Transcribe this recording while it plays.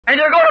And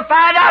they're going to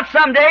find out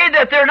someday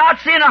that they're not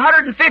seeing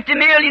 150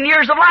 million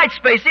years of light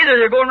space either.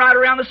 They're going right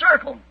around the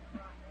circle.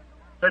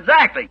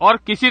 Exactly. और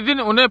किसी दिन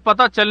उन्हें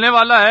पता चलने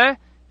वाला है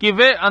कि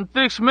वे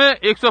अंतरिक्ष में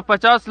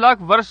 150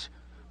 लाख वर्ष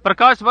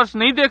प्रकाश वर्ष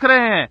नहीं देख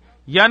रहे हैं,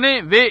 यानी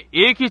वे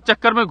एक ही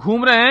चक्कर में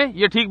घूम रहे हैं।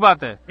 ये ठीक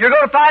बात है। You're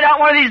going to find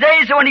out one of these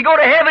days that when you go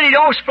to heaven, you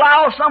don't fly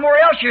off somewhere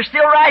else. You're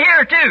still right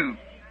here too,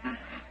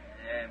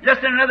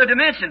 just in another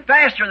dimension,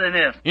 faster than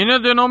this. इन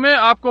दिनों में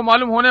आपको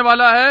मालूम होने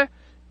वाला है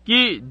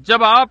कि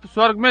जब आप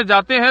स्वर्ग में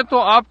जाते हैं तो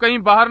आप कहीं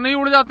बाहर नहीं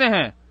उड़ जाते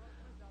हैं,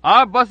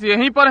 आप बस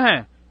यहीं पर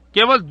हैं,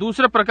 केवल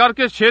दूसरे प्रकार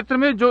के क्षेत्र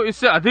में जो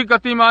इससे अधिक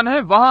गतिमान है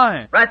वहाँ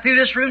हैं। Right through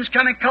this room's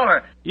coming color.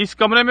 इस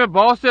कमरे में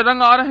बहुत से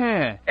रंग आ रहे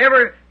हैं।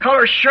 Every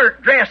color,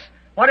 shirt, dress,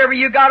 whatever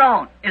you got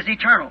on is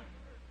eternal.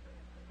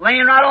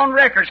 Laying right on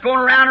records,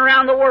 going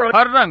around the world.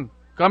 हर रंग,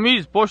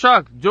 कमीज,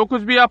 पोशाक, जो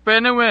कुछ भी आप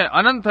पहने हुए हैं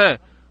अनंत है,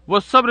 वो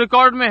सब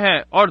रिकॉर्ड में है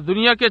और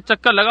दुनिया के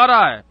चक्कर लगा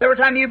रहा है।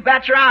 Every time you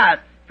bat your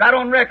eyes,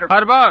 right on record.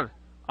 हर बार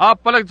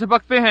आप पलक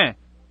झपकते हैं,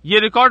 ये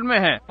रिकॉर्ड में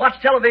है। Watch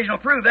television will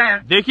prove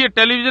that. देखिए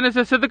टेलीविजन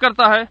इसे सिद्ध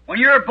करता है। When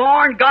you're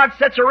born, God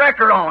sets a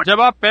record on.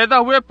 जब आप पैदा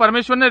हुए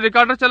परमेश्वर ने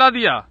रिकॉर्डर चला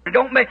दिया।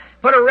 Don't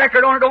put a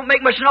record on it. Don't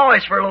make much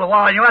noise for a little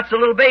while. You know that's a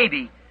little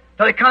baby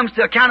till it comes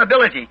to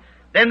accountability.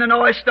 Then the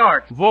noise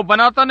starts. वो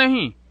बनाता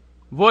नहीं,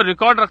 वो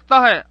रिकॉर्ड रखता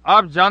है।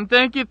 आप जानते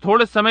हैं कि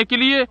थोड़े समय के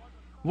लिए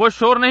वो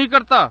शोर नहीं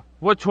करता।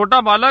 वो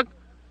छोटा बालक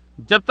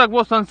जब तक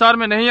वो संसार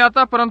में नहीं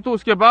आता, परंतु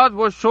उसके बाद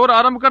वो शोर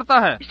आरंभ करता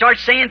है। He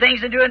starts saying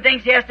things and doing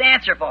things he has to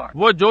answer for.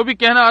 वो जो भी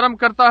कहना आरंभ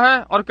करता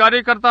है और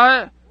कार्य करता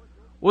है,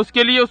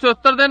 उसके लिए उसे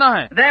उत्तर देना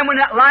है। Then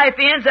when that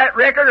life ends,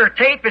 that record or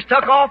tape is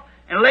took off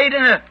and laid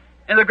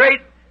in the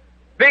great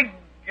big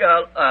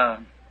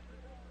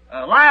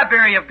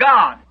library of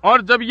God.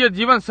 और जब ये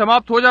जीवन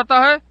समाप्त हो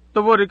जाता है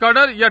तो वो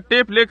रिकॉर्डर या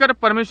टेप लेकर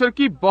परमेश्वर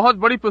की बहुत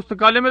बड़ी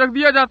पुस्तकालय में रख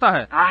दिया जाता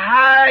है।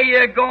 How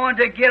you going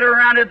to get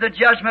around it? The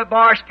judgment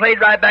bar's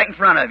played right back in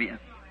front of you.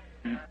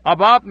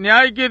 अब आप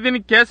न्याय के दिन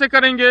कैसे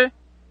करेंगे?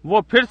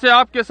 वो फिर से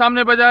आपके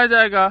सामने बजाया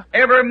जाएगा।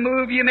 Every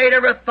move you made,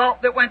 every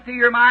thought that went through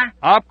your mind.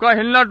 आपका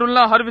हिलना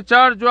डुलना, हर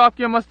विचार जो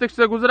आपके मस्तिष्क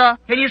से गुजरा।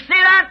 Can you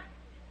see that?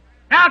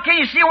 Now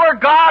can you see where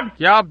God?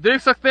 क्या आप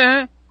देख सकते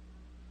हैं?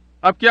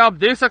 अब क्या आप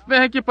देख सकते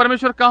हैं कि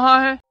परमेश्वर कहाँ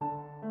है?